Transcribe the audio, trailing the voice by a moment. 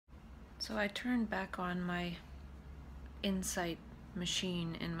So I turned back on my insight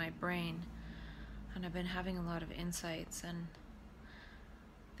machine in my brain, and I've been having a lot of insights, and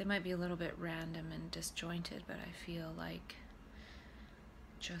they might be a little bit random and disjointed, but I feel like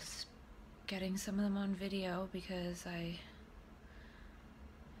just getting some of them on video because I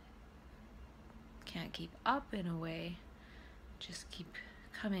can't keep up in a way, just keep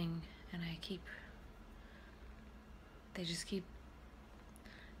coming, and they just keep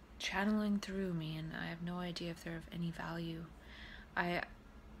channeling through me, and I have no idea if they're of any value. I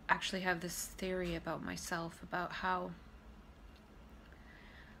actually have this theory about myself about how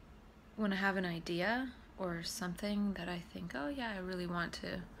when I have an idea or something that I think, oh yeah, I really want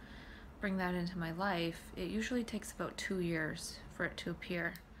to bring that into my life, it usually takes about 2 years for it to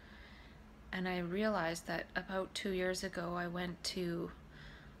appear. And I realized that about 2 years ago I went to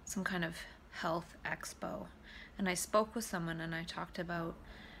some kind of Health Expo, and I spoke with someone, and I talked about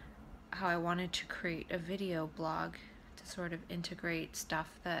how I wanted to create a video blog to sort of integrate stuff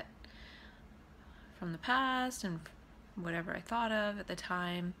that from the past and whatever I thought of at the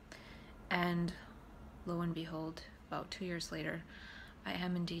time. And lo and behold, about 2 years later, I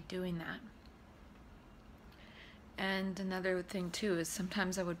am indeed doing that. And another thing too is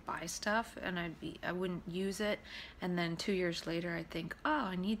sometimes I would buy stuff and I wouldn't use it, and then 2 years later I'd think, oh,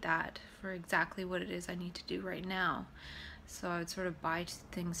 I need that for exactly what it is I need to do right now. So I would sort of buy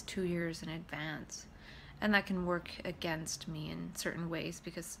things 2 years in advance, and that can work against me in certain ways,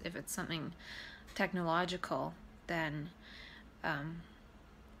 because if it's something technological, then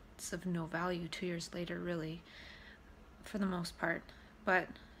it's of no value 2 years later, really, for the most part. But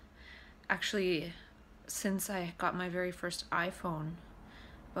actually, since I got my very first iPhone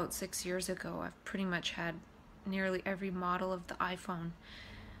about 6 years ago, I've pretty much had nearly every model of the iPhone,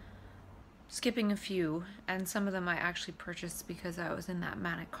 skipping a few, and some of them I actually purchased because I was in that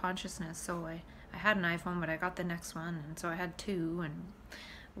manic consciousness. So I had an iPhone, but I got the next one, and so I had two and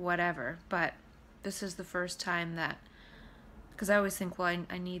whatever. But this is the first time that, because I always think, well,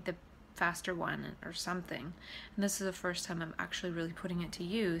 I need the faster one or something, and this is the first time I'm actually really putting it to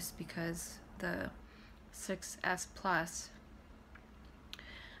use, because the 6S Plus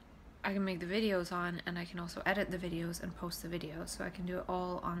I can make the videos on, and I can also edit the videos and post the videos, so I can do it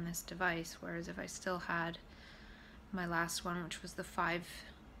all on this device. Whereas if I still had my last one, which was the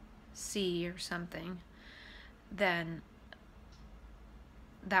 5C or something, then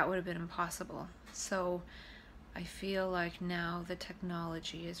that would have been impossible. So I feel like now the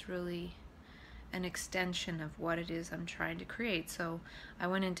technology is really an extension of what it is I'm trying to create. So I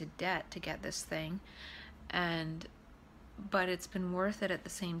went into debt to get this thing, but it's been worth it at the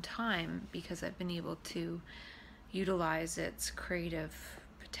same time, because I've been able to utilize its creative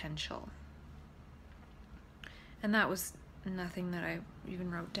potential. And that was nothing that I even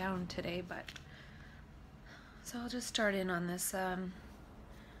wrote down today, but so I'll just start in on this. I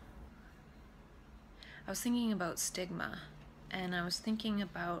was thinking about stigma, and I was thinking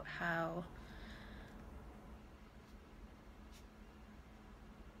about how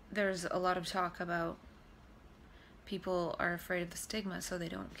there's a lot of talk about people are afraid of the stigma, so they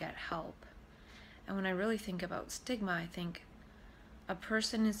don't get help. And when I really think about stigma, I think a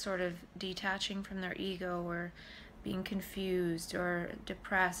person is sort of detaching from their ego, or being confused or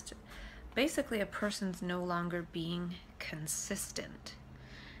depressed. Basically, a person's no longer being consistent.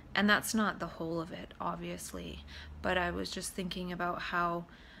 And that's not the whole of it, obviously, but I was just thinking about how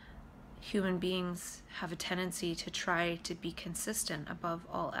human beings have a tendency to try to be consistent above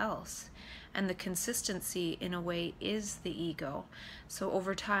all else. And the consistency, in a way, is the ego. So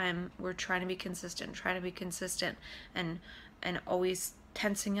over time, we're trying to be consistent, and always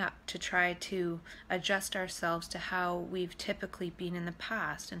tensing up to try to adjust ourselves to how we've typically been in the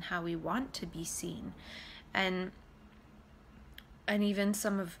past and how we want to be seen. And even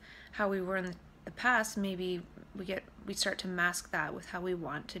some of how we were in the past, maybe we start to mask that with how we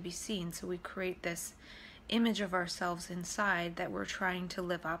want to be seen. So we create this image of ourselves inside that we're trying to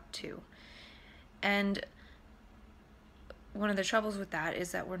live up to. And one of the troubles with that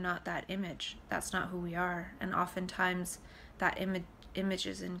is that we're not that image. That's not who we are. And oftentimes that image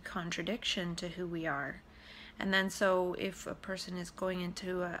is in contradiction to who we are. And then so if a person is going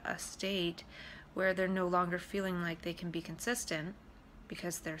into a state where they're no longer feeling like they can be consistent,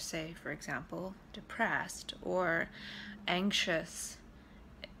 because they're, say, for example, depressed or anxious,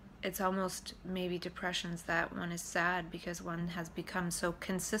 it's almost maybe depressions that one is sad because one has become so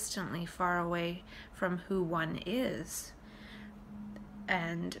consistently far away from who one is.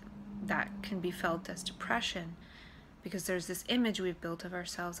 And that can be felt as depression, because there's this image we've built of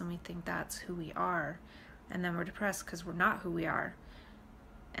ourselves, and we think that's who we are. And then we're depressed because we're not who we are.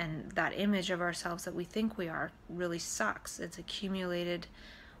 And that image of ourselves that we think we are really sucks. It's accumulated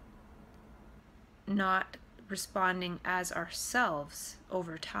not responding as ourselves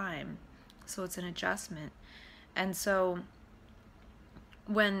over time. So it's an adjustment. And so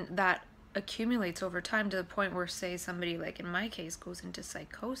when that accumulates over time to the point where, say, somebody, like in my case, goes into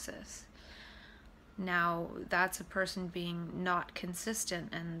psychosis, now that's a person being not consistent,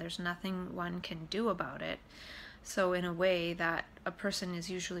 and there's nothing one can do about it. So in a way, that a person is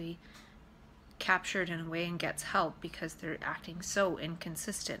usually captured in a way and gets help because they're acting so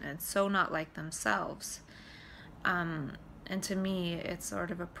inconsistent and so not like themselves. And to me, it's sort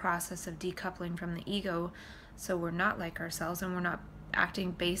of a process of decoupling from the ego, so we're not like ourselves and we're not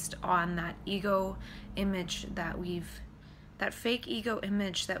acting based on that ego image that fake ego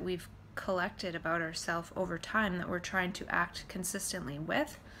image that we've collected about ourselves over time, that we're trying to act consistently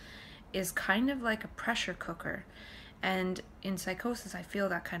with, is kind of like a pressure cooker. And in psychosis, I feel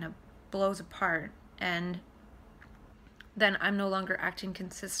that kind of blows apart, and then I'm no longer acting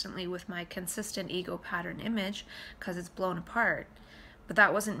consistently with my consistent ego pattern image because it's blown apart. But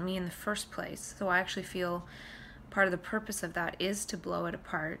that wasn't me in the first place. So I actually feel part of the purpose of that is to blow it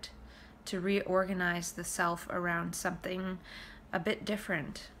apart, to reorganize the self around something a bit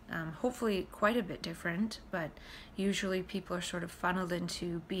different. Hopefully quite a bit different, but usually people are sort of funneled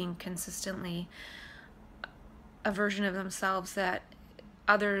into being consistently a version of themselves that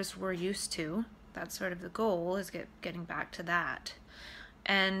others were used to. That's sort of the goal, is getting back to that.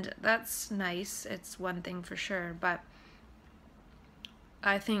 And that's nice, it's one thing for sure, but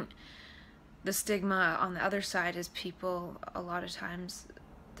I think the stigma on the other side is people, a lot of times,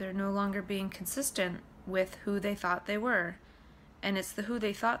 they're no longer being consistent with who they thought they were. And it's the who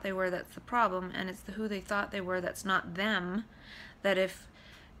they thought they were that's the problem, and it's the who they thought they were that's not them. That if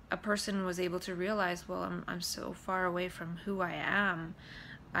a person was able to realize, well, I'm so far away from who I am,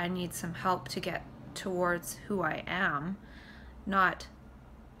 I need some help to get towards who I am, not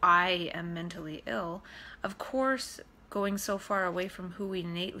I am mentally ill. Of course, going so far away from who we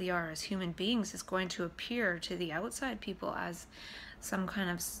innately are as human beings is going to appear to the outside people as some kind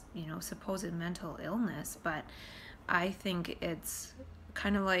of, supposed mental illness, but I think it's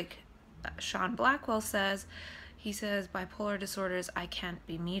kind of like Sean Blackwell says. He says bipolar disorder is I can't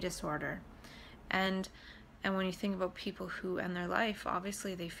be me disorder. And when you think about people who end their life,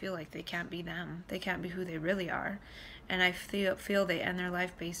 obviously they feel like they can't be them. They can't be who they really are. And I feel they end their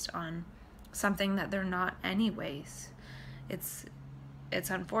life based on something that they're not anyways. It's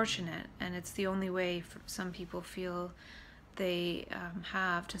unfortunate, and it's the only way some people feel they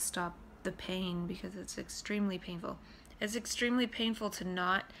have to stop the pain, because it's extremely painful. It's extremely painful to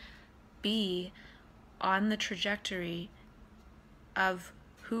not be on the trajectory of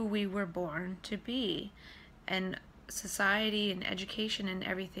who we were born to be. And society and education and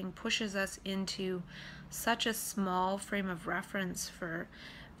everything pushes us into such a small frame of reference for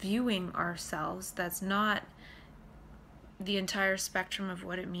viewing ourselves that's not the entire spectrum of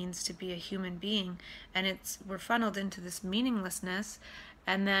what it means to be a human being. And we're funneled into this meaninglessness,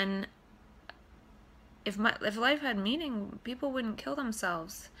 and then if life had meaning, people wouldn't kill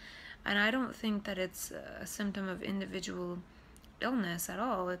themselves. And I don't think that it's a symptom of individual illness at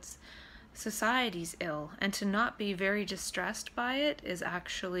all. It's society's ill. And to not be very distressed by it is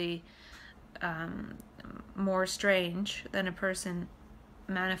actually more strange than a person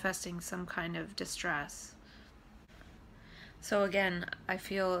manifesting some kind of distress. So again, I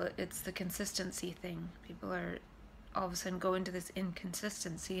feel it's the consistency thing. People are all of a sudden go into this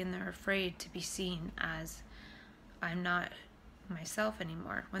inconsistency, and they're afraid to be seen as I'm not myself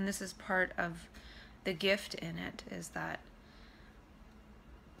anymore, when this is part of the gift in it, is that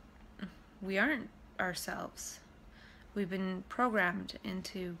we aren't ourselves. We've been programmed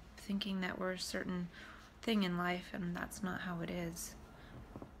into thinking that we're a certain thing in life, and that's not how it is.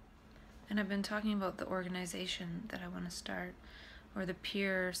 And I've been talking about the organization that I want to start, or the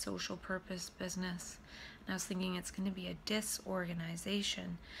pure social purpose business. And I was thinking it's going to be a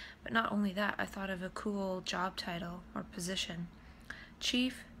disorganization. But not only that, I thought of a cool job title or position.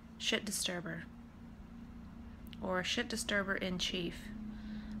 Chief Shit Disturber. Or Shit Disturber in Chief.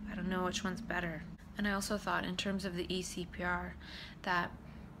 I don't know which one's better. And I also thought, in terms of the ECPR, that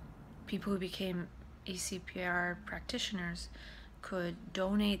people who became ECPR practitioners could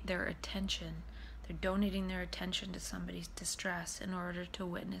donate their attention. They're donating their attention to somebody's distress in order to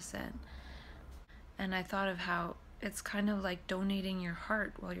witness it. And I thought of how it's kind of like donating your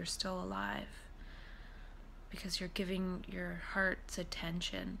heart while you're still alive, because you're giving your heart's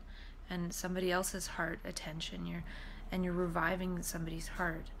attention and somebody else's heart attention. You're reviving somebody's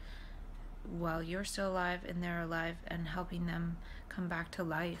heart. while you're still alive and they're alive, and helping them come back to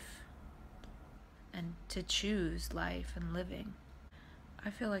life and to choose life and living. I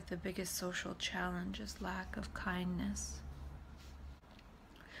feel like the biggest social challenge is lack of kindness.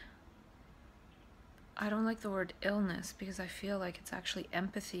 I don't like the word illness because I feel like it's actually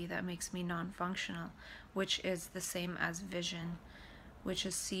empathy that makes me non-functional, which is the same as vision, which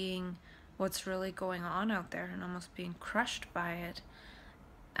is seeing what's really going on out there and almost being crushed by it.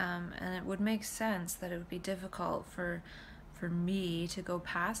 And it would make sense that it would be difficult for me to go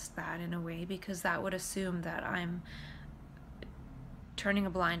past that in a way, because that would assume that I'm turning a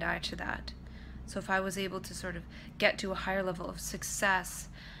blind eye to that. So if I was able to sort of get to a higher level of success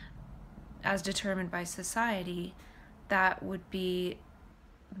as determined by society, that would be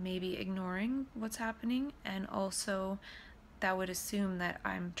maybe ignoring what's happening, and also that would assume that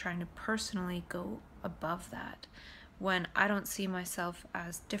I'm trying to personally go above that, when I don't see myself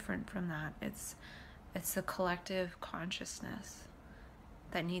as different from that. It's the collective consciousness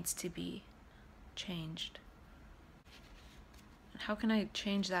that needs to be changed. How can I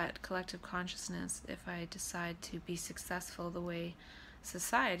change that collective consciousness if I decide to be successful the way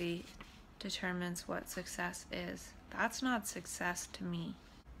society determines what success is? That's not success to me.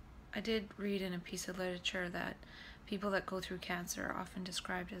 I did read in a piece of literature that people that go through cancer are often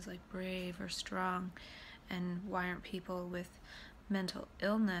described as like brave or strong, and why aren't people with mental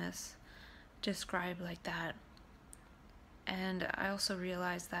illness described like that? And I also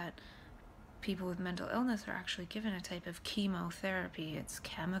realized that people with mental illness are actually given a type of chemotherapy. It's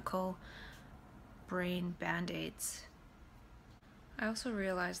chemical brain band-aids. I also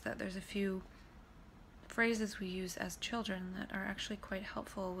realized that there's a few phrases we use as children that are actually quite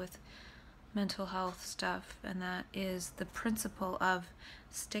helpful with mental health stuff, and that is the principle of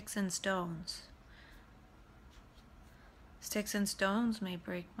sticks and stones. Sticks and stones may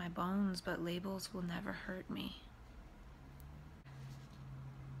break my bones, but labels will never hurt me.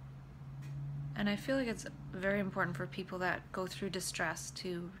 And I feel like it's very important for people that go through distress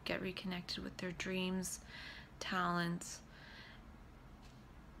to get reconnected with their dreams, talents,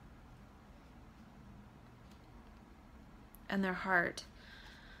 and their heart.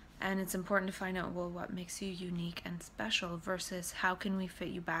 And it's important to find out, well, what makes you unique and special versus how can we fit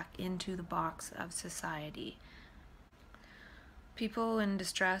you back into the box of society. People in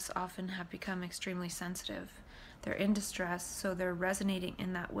distress often have become extremely sensitive. They're in distress, so they're resonating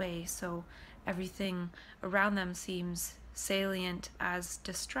in that way, so everything around them seems salient as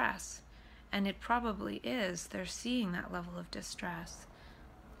distress. And it probably is. They're seeing that level of distress.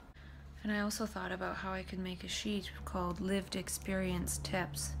 And I also thought about how I could make a sheet called Lived Experience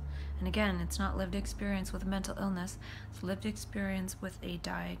Tips. And again, it's not lived experience with a mental illness, it's lived experience with a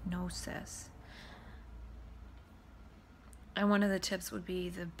diagnosis. And one of the tips would be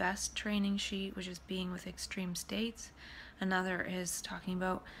the best training sheet, which is being with extreme states. Another is talking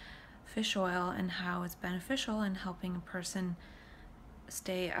about fish oil and how it's beneficial in helping a person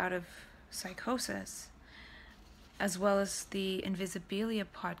stay out of psychosis, as well as the Invisibilia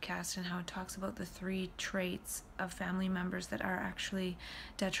podcast and how it talks about the 3 traits of family members that are actually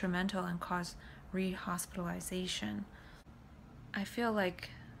detrimental and cause rehospitalization. I feel like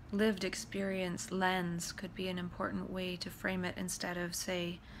lived experience lens could be an important way to frame it instead of,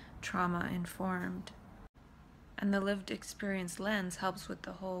 say, trauma informed. And the lived experience lens helps with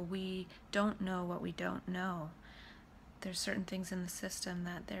the whole we don't know what we don't know. There's certain things in the system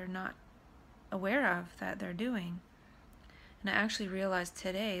that they're not aware of that they're doing. And I actually realized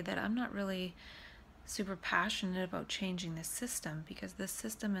today that I'm not really super passionate about changing this system, because this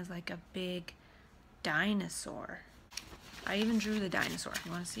system is like a big dinosaur. I even drew the dinosaur.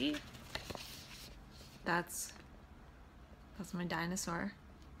 You want to see? That's my dinosaur.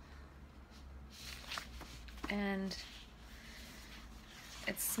 And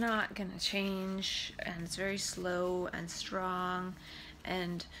it's not gonna change, and it's very slow and strong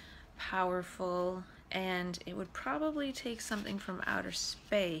and powerful, and it would probably take something from outer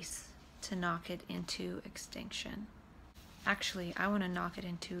space to knock it into extinction. Actually, I want to knock it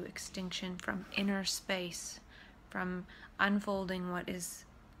into extinction from inner space, from unfolding what is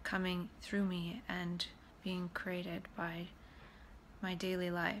coming through me and being created by my daily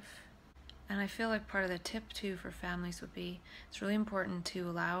life. And I feel like part of the tip too for families would be, it's really important to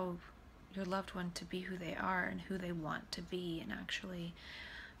allow your loved one to be who they are and who they want to be, and actually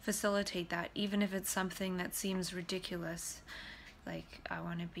facilitate that, even if it's something that seems ridiculous, like I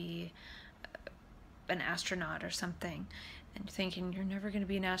want to be an astronaut or something, and thinking you're never going to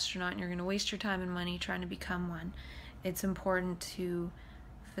be an astronaut and you're going to waste your time and money trying to become one. It's important to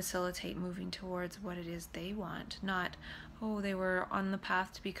facilitate moving towards what it is they want, not, oh, they were on the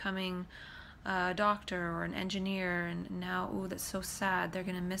path to becoming a doctor or an engineer, and now, oh, that's so sad, they're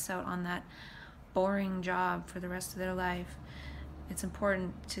going to miss out on that boring job for the rest of their life. It's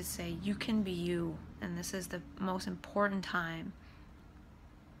important to say you can be you, and this is the most important time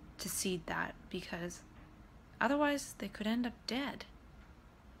to seed that, because otherwise they could end up dead.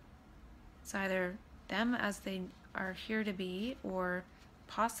 It's either them as they are here to be, or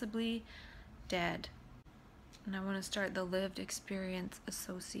possibly dead. And I want to start the lived experience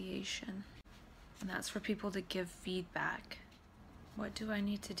association, and that's for people to give feedback. What do I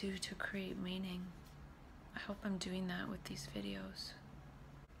need to do to create meaning? I hope I'm doing that with these videos.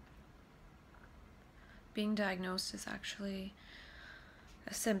 Being diagnosed is actually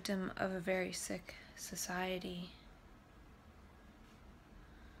a symptom of a very sick society.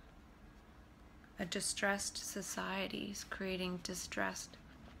 A distressed society is creating distressed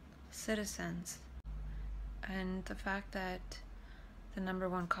citizens. And the fact that the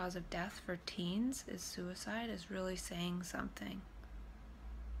 #1 cause of death for teens is suicide is really saying something.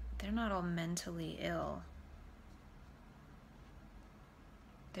 They're not all mentally ill.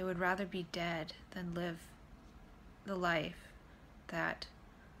 They would rather be dead than live the life that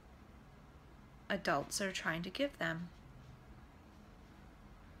adults are trying to give them.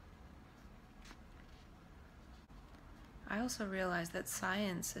 I also realize that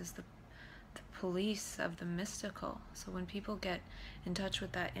science is the police of the mystical. So when people get in touch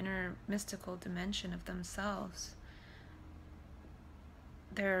with that inner mystical dimension of themselves,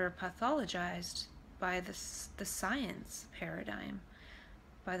 they're pathologized by the science paradigm,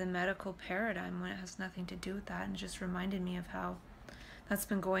 by the medical paradigm, when it has nothing to do with that. And it just reminded me of how that's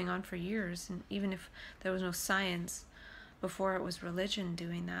been going on for years, and even if there was no science before, it was religion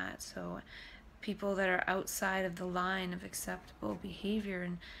doing that. So people that are outside of the line of acceptable behavior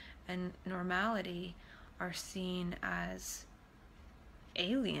and normality are seen as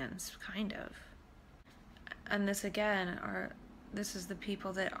aliens, kind of. And this again this is the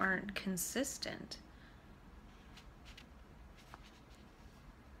people that aren't consistent.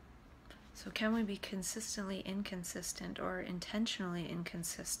 So can we be consistently inconsistent or intentionally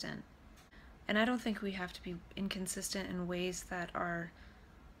inconsistent? And I don't think we have to be inconsistent in ways that are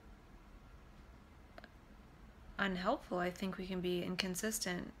unhelpful. I think we can be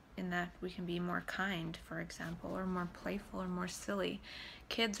inconsistent in that we can be more kind, for example, or more playful or more silly.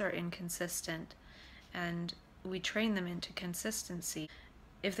 Kids are inconsistent, and we train them into consistency.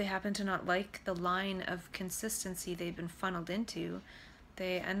 If they happen to not like the line of consistency they've been funneled into,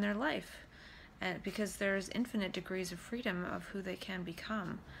 they end their life. And because there's infinite degrees of freedom of who they can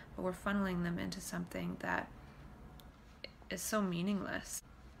become, but we're funneling them into something that is so meaningless.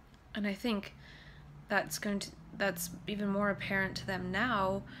 And I think that's even more apparent to them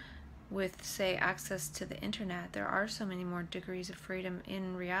now with, say, access to the internet. There are so many more degrees of freedom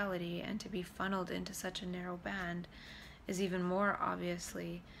in reality, and to be funneled into such a narrow band is even more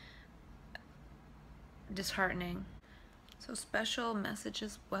obviously disheartening. So special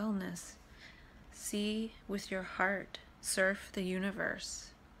messages, wellness. See with your heart. Surf the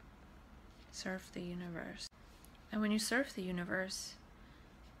universe. Surf the universe. And when you surf the universe,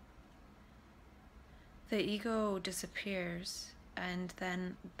 the ego disappears, and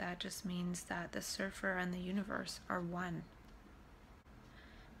then that just means that the surfer and the universe are one.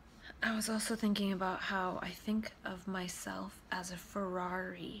 I was also thinking about how I think of myself as a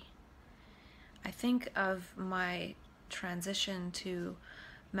Ferrari. I think of my transition to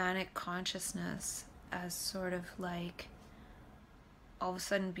manic consciousness as sort of like all of a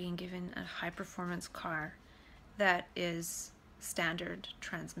sudden being given a high-performance car that is standard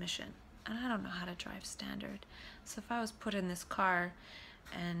transmission. And I don't know how to drive standard. So if I was put in this car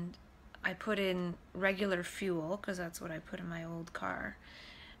and I put in regular fuel, because that's what I put in my old car,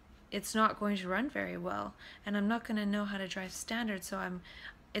 it's not going to run very well, and I'm not going to know how to drive standard, so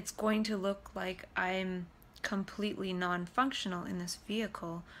it's going to look like I'm completely non-functional in this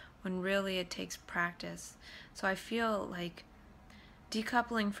vehicle, when really it takes practice. So I feel like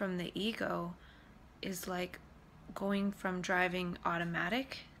decoupling from the ego is like going from driving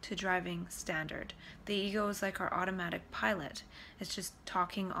automatic to driving standard. The ego is like our automatic pilot. It's just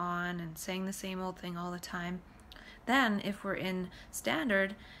talking on and saying the same old thing all the time. Then if we're in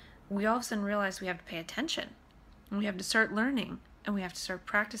standard, we all of a sudden realize we have to pay attention, and we have to start learning, and we have to start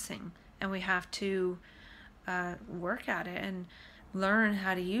practicing, and we have to work at it and learn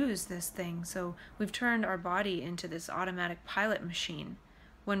how to use this thing. So we've turned our body into this automatic pilot machine,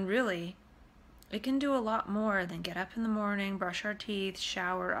 when really it can do a lot more than get up in the morning, brush our teeth,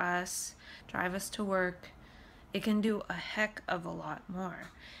 shower us, drive us to work. It can do a heck of a lot more.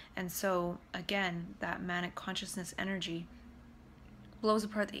 And so, again, that manic consciousness energy blows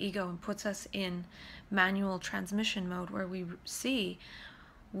apart the ego and puts us in manual transmission mode, where we see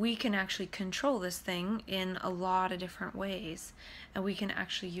we can actually control this thing in a lot of different ways, and we can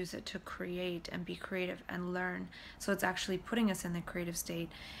actually use it to create and be creative and learn. So it's actually putting us in the creative state.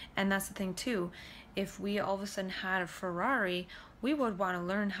 And that's the thing too, if we all of a sudden had a Ferrari, we would want to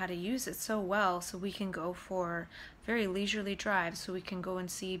learn how to use it so well so we can go for very leisurely drives, so we can go and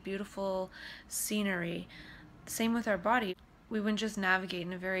see beautiful scenery. Same with our body. We wouldn't just navigate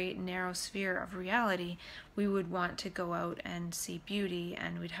in a very narrow sphere of reality. We would want to go out and see beauty,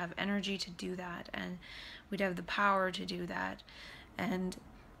 and we'd have energy to do that, and we'd have the power to do that, and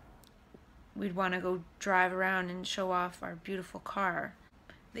we'd want to go drive around and show off our beautiful car.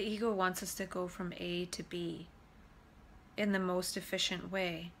 The ego wants us to go from A to B in the most efficient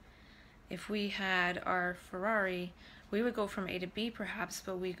way. If we had our Ferrari, we would go from A to B perhaps,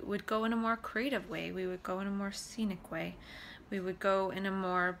 but we would go in a more creative way. We would go in a more scenic way. We would go in a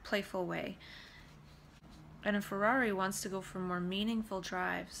more playful way. And a Ferrari wants to go for more meaningful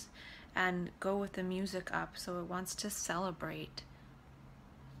drives and go with the music up, so it wants to celebrate.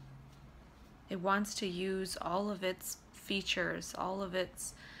 It wants to use all of its features, all of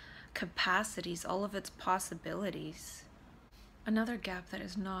its capacities, all of its possibilities. Another gap that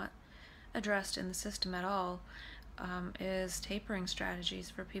is not addressed in the system at all is tapering strategies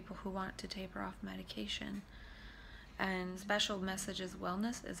for people who want to taper off medication. And Special Messages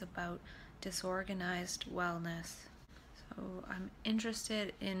Wellness is about disorganized wellness. So I'm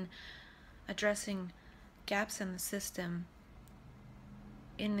interested in addressing gaps in the system,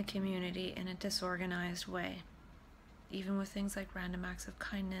 in the community, in a disorganized way. Even with things like random acts of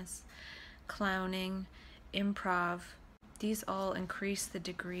kindness, clowning, improv, these all increase the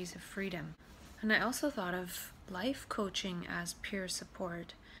degrees of freedom. And I also thought of life coaching as peer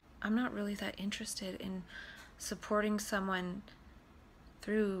support. I'm not really that interested in supporting someone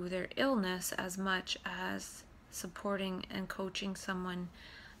through their illness as much as supporting and coaching someone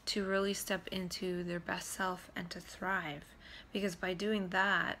to really step into their best self and to thrive. Because by doing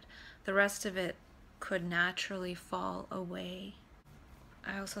that, the rest of it could naturally fall away.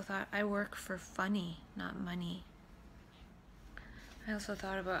 I also thought I work for funny, not money. I also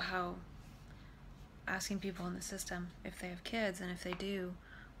thought about how asking people in the system if they have kids, and if they do,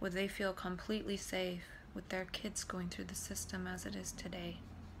 would they feel completely safe with their kids going through the system as it is today?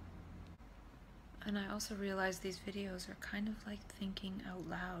 And I also realized these videos are kind of like thinking out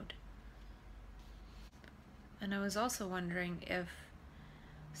loud. And I was also wondering if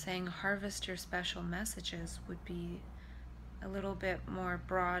saying harvest your special messages would be a little bit more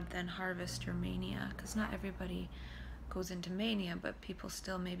broad than harvest your mania, because not everybody goes into mania, but people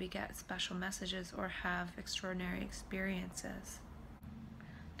still maybe get special messages or have extraordinary experiences.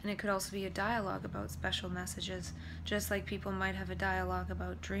 And it could also be a dialogue about special messages, just like people might have a dialogue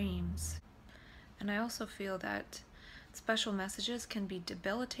about dreams. And I also feel that special messages can be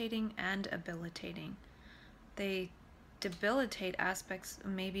debilitating and habilitating. They debilitate aspects,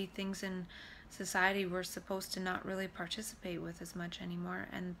 maybe things in society we're supposed to not really participate with as much anymore,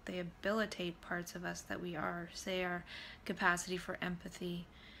 and they habilitate parts of us that we are, say our capacity for empathy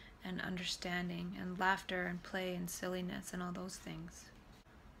and understanding and laughter and play and silliness and all those things.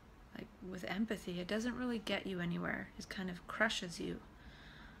 Like with empathy, it doesn't really get you anywhere. It kind of crushes you.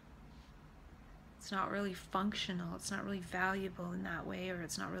 It's not really functional, it's not really valuable in that way, or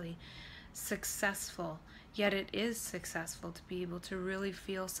it's not really successful. Yet it is successful to be able to really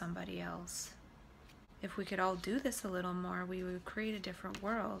feel somebody else. If we could all do this a little more, we would create a different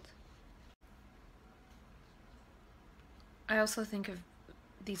world. I also think of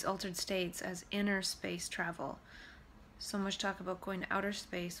these altered states as inner space travel. So much talk about going to outer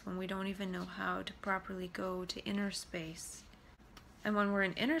space when we don't even know how to properly go to inner space. And when we're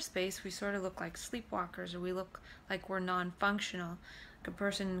in inner space, we sort of look like sleepwalkers, or we look like we're non-functional. Like a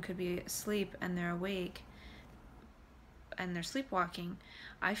person could be asleep and they're awake and they're sleepwalking.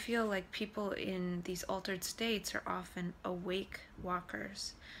 I feel like people in these altered states are often awake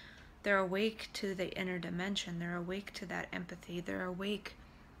walkers. They're awake to the inner dimension. They're awake to that empathy. They're awake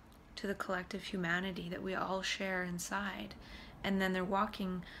to the collective humanity that we all share inside. And then they're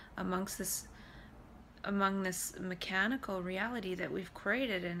walking among this mechanical reality that we've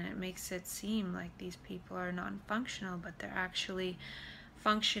created, and it makes it seem like these people are non-functional, but they're actually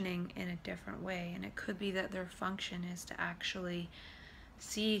functioning in a different way. And it could be that their function is to actually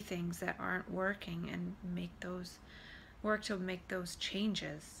see things that aren't working and work to make those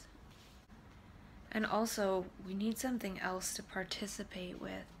changes. And also, we need something else to participate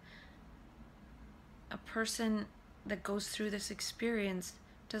with. A person that goes through this experience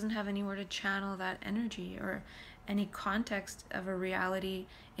doesn't have anywhere to channel that energy or any context of a reality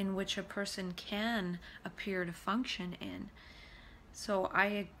in which a person can appear to function in. So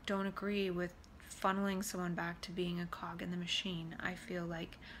I don't agree with funneling someone back to being a cog in the machine. I feel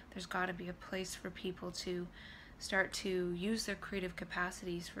like there's got to be a place for people to start to use their creative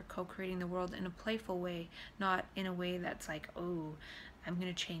capacities for co-creating the world in a playful way, not in a way that's like, oh, I'm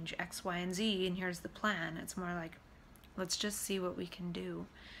going to change X, Y, and Z, and here's the plan. It's more like, let's just see what we can do.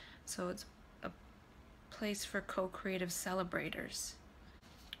 So it's a place for co-creative celebrators.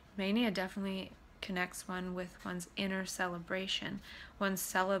 Mania definitely connects one with one's inner celebration, one's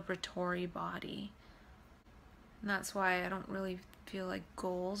celebratory body. And that's why I don't really feel like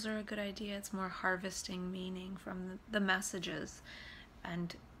goals are a good idea. It's more harvesting meaning from the messages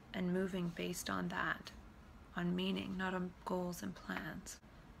and moving based on that, on meaning, not on goals and plans.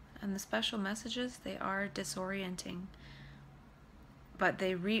 And the special messages, they are disorienting, but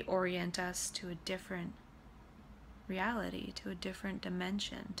they reorient us to a different reality, to a different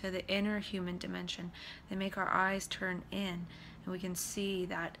dimension, to the inner human dimension. They make our eyes turn in, and we can see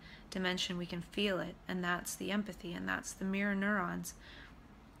that dimension, we can feel it, and that's the empathy, and that's the mirror neurons.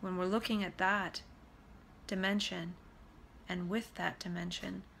 When we're looking at that dimension, and with that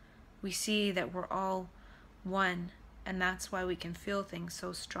dimension, we see that we're all one, and that's why we can feel things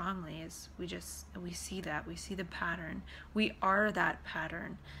so strongly, is we see that, we see the pattern. We are that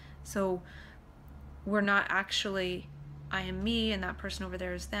pattern. So we're not actually, I am me and that person over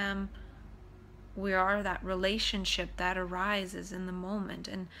there is them. We are that relationship that arises in the moment,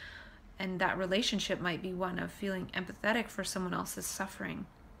 and that relationship might be one of feeling empathetic for someone else's suffering.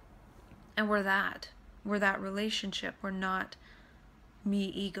 And we're that relationship. We're not me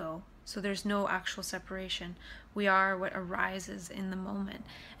ego. So there's no actual separation. We are what arises in the moment.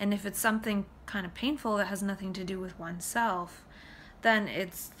 And if it's something kind of painful that has nothing to do with oneself, then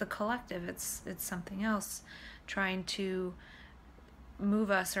it's the collective, it's something else trying to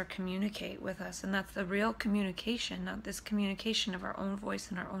move us or communicate with us. And that's the real communication, not this communication of our own voice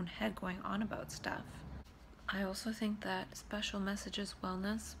in our own head going on about stuff. I also think that Special Messages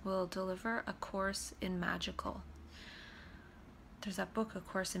Wellness will deliver a course in magical. There's that book, A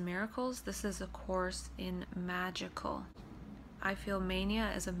Course in Miracles. This is a course in magical. I feel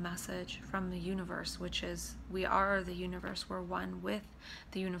Mania is a message from the universe, which is, we are the universe. We're one with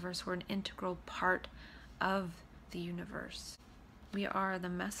the universe. We're an integral part of the universe. We are the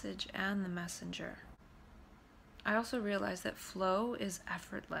message and the messenger. I also realize that flow is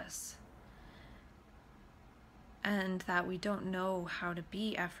effortless, and that we don't know how to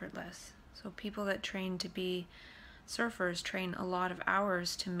be effortless. So people that train to be surfers train a lot of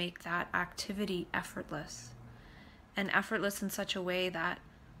hours to make that activity effortless. And effortless in such a way that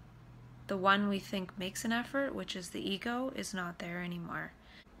the one we think makes an effort, which is the ego, is not there anymore.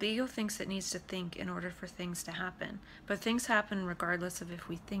 The ego thinks it needs to think in order for things to happen. But things happen regardless of if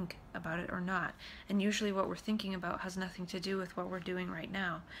we think about it or not. And usually what we're thinking about has nothing to do with what we're doing right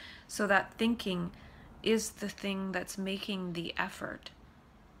now. So that thinking is the thing that's making the effort.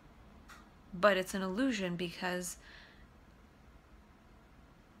 But it's an illusion, because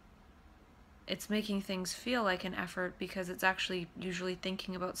it's making things feel like an effort, because it's actually usually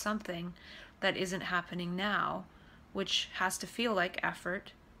thinking about something that isn't happening now, which has to feel like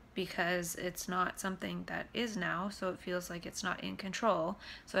effort because it's not something that is now, so it feels like it's not in control.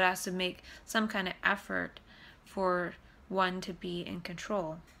 So it has to make some kind of effort for one to be in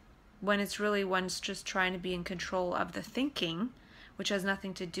control, when it's really one's just trying to be in control of the thinking, which has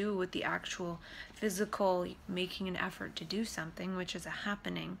nothing to do with the actual physical making an effort to do something, which is a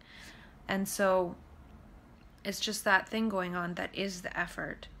happening. And so it's just that thing going on that is the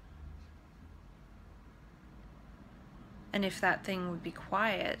effort. And if that thing would be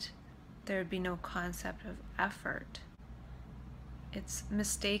quiet, there would be no concept of effort. It's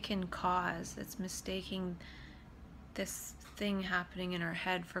mistaken cause. It's mistaking this thing happening in our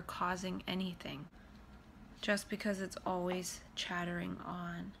head for causing anything. Just because it's always chattering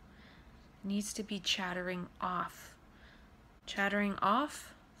on. It needs to be chattering off. Chattering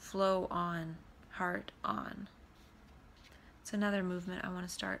off, flow on, heart on. It's another movement I want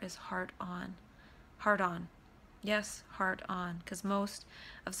to start, is heart on. Heart on. Yes, heart on, because most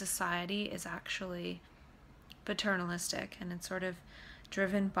of society is actually paternalistic, and it's sort of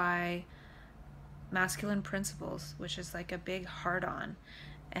driven by masculine principles, which is like a big heart on,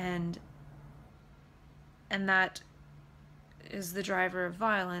 and that is the driver of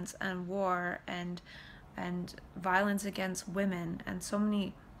violence and war and violence against women, and so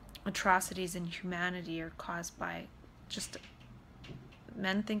many atrocities in humanity are caused by just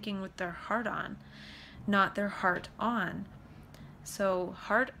men thinking with their heart on, not their heart on. So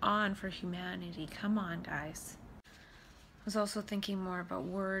heart on for humanity. Come on, guys. I was also thinking more about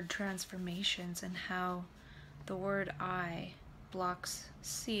word transformations and how the word I blocks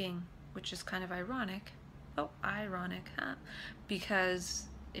seeing, which is kind of ironic. Oh, ironic, huh? Because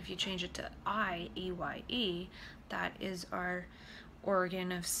if you change it to I, E-Y-E, that is our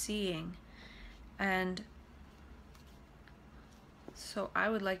organ of seeing. And so I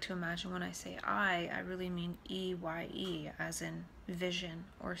would like to imagine when I say I really mean E-Y-E, as in vision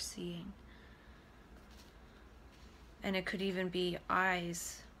or seeing. And it could even be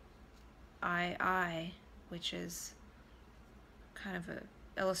eyes, I, which is kind of an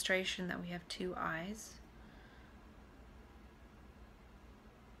illustration that we have two eyes.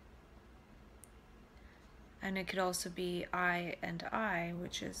 And it could also be I and I,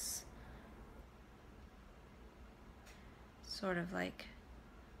 which is sort of like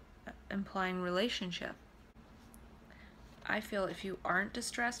implying relationship. I feel if you aren't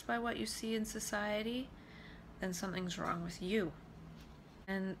distressed by what you see in society, then something's wrong with you.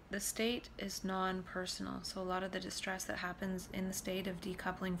 And the state is non-personal, so a lot of the distress that happens in the state of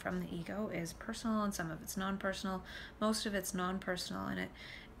decoupling from the ego is personal, and some of it's non-personal. Most of it's non-personal, and it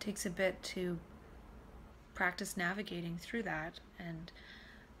takes a bit to practice navigating through that. And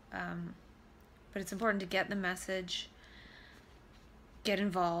but it's important to get the message, get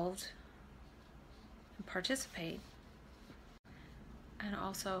involved, and participate. And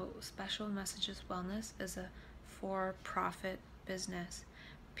also, Special Messages Wellness is a for-profit business.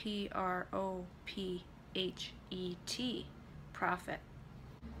 P-R-O-P-H-E-T, profit.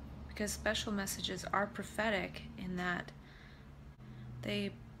 Because special messages are prophetic in that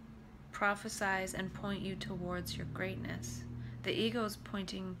they prophesize and point you towards your greatness. The ego is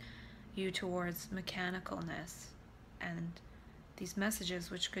pointing you towards mechanicalness, and these messages,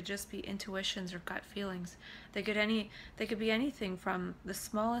 which could just be intuitions or gut feelings, they could be anything from the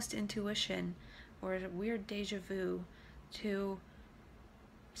smallest intuition or a weird deja vu to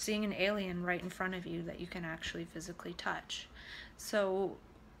seeing an alien right in front of you that you can actually physically touch. So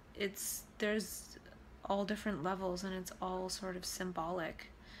there's all different levels, and it's all sort of symbolic,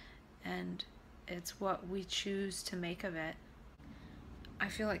 and it's what we choose to make of it. I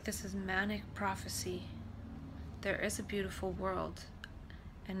feel like this is manic prophecy. There is a beautiful world,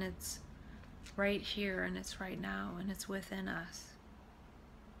 and it's right here, and it's right now, and it's within us.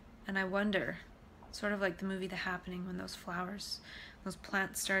 And I wonder, sort of like the movie The Happening, when those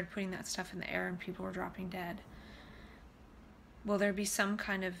plants started putting that stuff in the air and people were dropping dead. Will there be some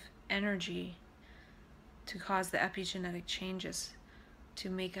kind of energy to cause the epigenetic changes to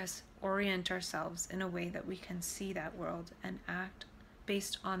make us orient ourselves in a way that we can see that world and act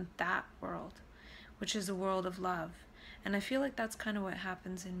based on that world, which is a world of love? And I feel like that's kind of what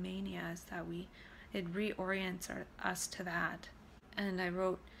happens in mania, is that it reorients us to that. And I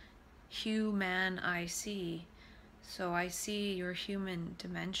wrote human I see, so I see your human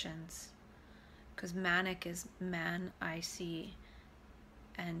dimensions, because manic is man I see,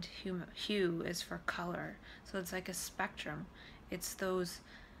 and hue is for color. So it's like a spectrum. It's those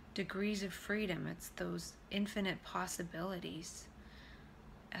degrees of freedom. It's those infinite possibilities.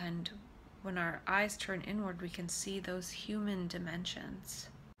 And when our eyes turn inward, we can see those human dimensions.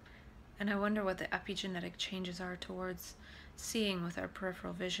 And I wonder what the epigenetic changes are towards seeing with our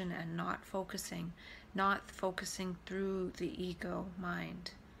peripheral vision and not focusing through the ego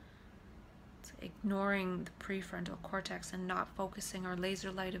mind. It's ignoring the prefrontal cortex and not focusing our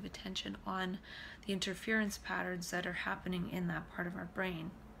laser light of attention on the interference patterns that are happening in that part of our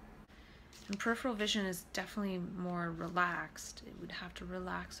brain. And peripheral vision is definitely more relaxed. It would have to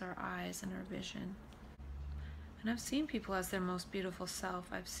relax our eyes and our vision. And I've seen people as their most beautiful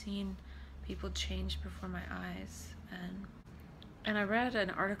self. I've seen people change before my eyes. And I read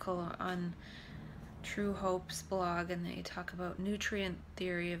an article on True Hope's blog, and they talk about nutrient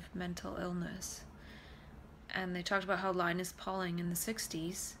theory of mental illness. And they talked about how Linus Pauling in the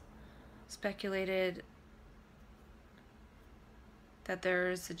 60s speculated that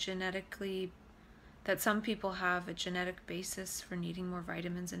that some people have a genetic basis for needing more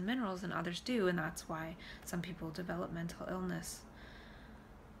vitamins and minerals than others do, and that's why some people develop mental illness.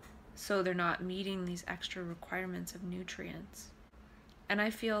 So they're not meeting these extra requirements of nutrients. And I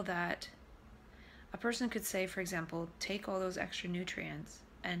feel that a person could say, for example, take all those extra nutrients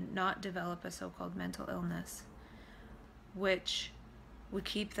and not develop a so-called mental illness, which would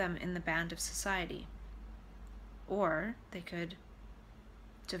keep them in the band of society. Or they could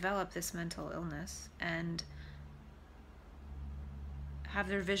develop this mental illness and have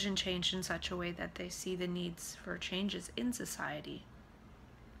their vision changed in such a way that they see the needs for changes in society.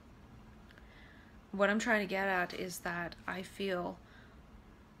 what I'm trying to get at is that I feel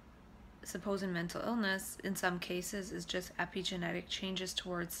supposed mental illness in some cases is just epigenetic changes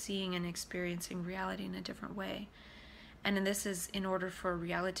towards seeing and experiencing reality in a different way. And this is in order for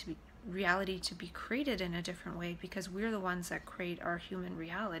reality to be created in a different way, because we're the ones that create our human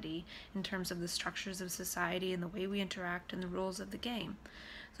reality in terms of the structures of society and the way we interact and the rules of the game.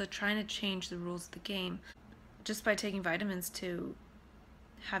 So trying to change the rules of the game just by taking vitamins to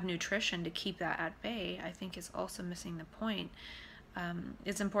have nutrition to keep that at bay, I think is also missing the point.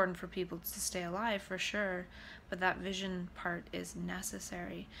 It's important for people to stay alive for sure, but that vision part is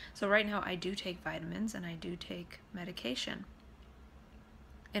necessary. So right now I do take vitamins and I do take medication.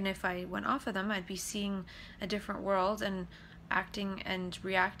 And if I went off of them, I'd be seeing a different world and acting and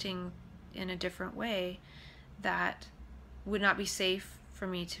reacting in a different way that would not be safe for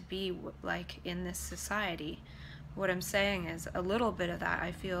me to be like in this society. What I'm saying is a little bit of that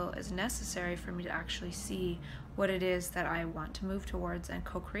I feel is necessary for me to actually see what it is that I want to move towards and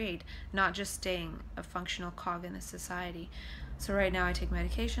co-create, not just staying a functional cog in the society. So right now I take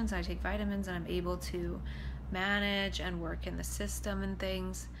medications, I take vitamins, and I'm able to manage and work in the system and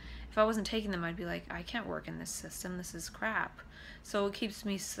things. If I wasn't taking them, I'd be like, I can't work in this system, this is crap. So it keeps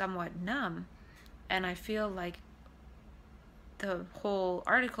me somewhat numb, and I feel like the whole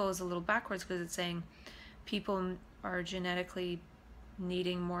article is a little backwards because it's saying people are genetically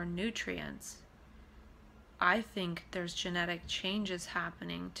needing more nutrients. I think there's genetic changes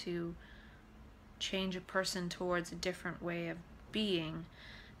happening to change a person towards a different way of being.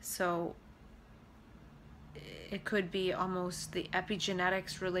 So it could be almost the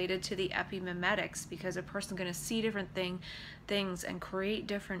epigenetics related to the epimimetics, because a person's going to see different things and create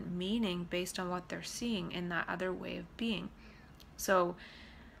different meaning based on what they're seeing in that other way of being. So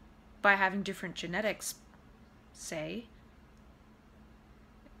by having different genetics, say,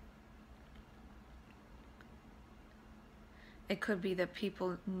 it could be that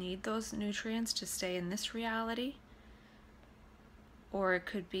people need those nutrients to stay in this reality, or it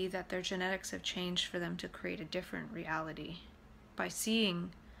could be that their genetics have changed for them to create a different reality by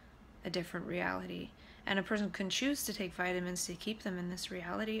seeing a different reality. And a person can choose to take vitamins to keep them in this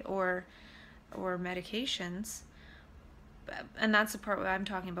reality, or medications. And that's the part what I'm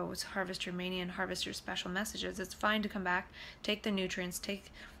talking about was harvest your mania and harvest your special messages. It's fine to come back, take the nutrients,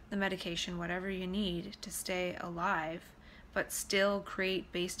 take the medication, whatever you need to stay alive, but still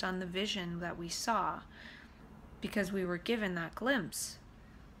create based on the vision that we saw, because we were given that glimpse.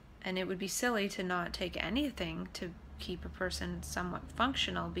 And it would be silly to not take anything to keep a person somewhat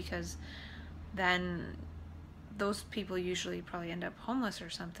functional, because then those people usually probably end up homeless or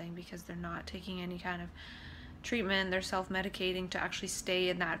something because they're not taking any kind of treatment. They're self-medicating to actually stay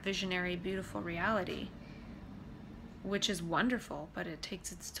in that visionary, beautiful reality, which is wonderful, but it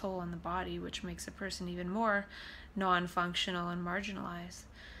takes its toll on the body, which makes a person even more non-functional and marginalized.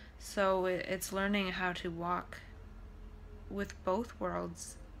 So it's learning how to walk with both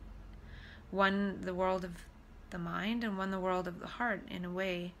worlds, one the world of the mind and one the world of the heart, in a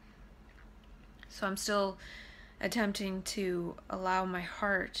way. So I'm still attempting to allow my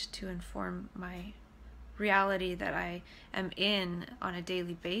heart to inform my reality that I am in on a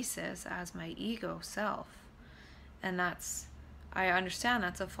daily basis as my ego self. And I understand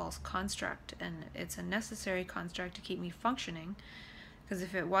that's a false construct, and it's a necessary construct to keep me functioning, because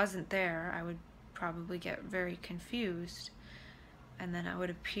if it wasn't there, I would probably get very confused, and then I would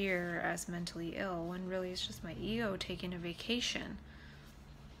appear as mentally ill, when really it's just my ego taking a vacation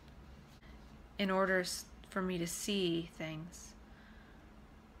in order for me to see things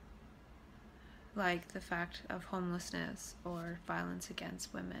like the fact of homelessness or violence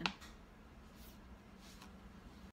against women.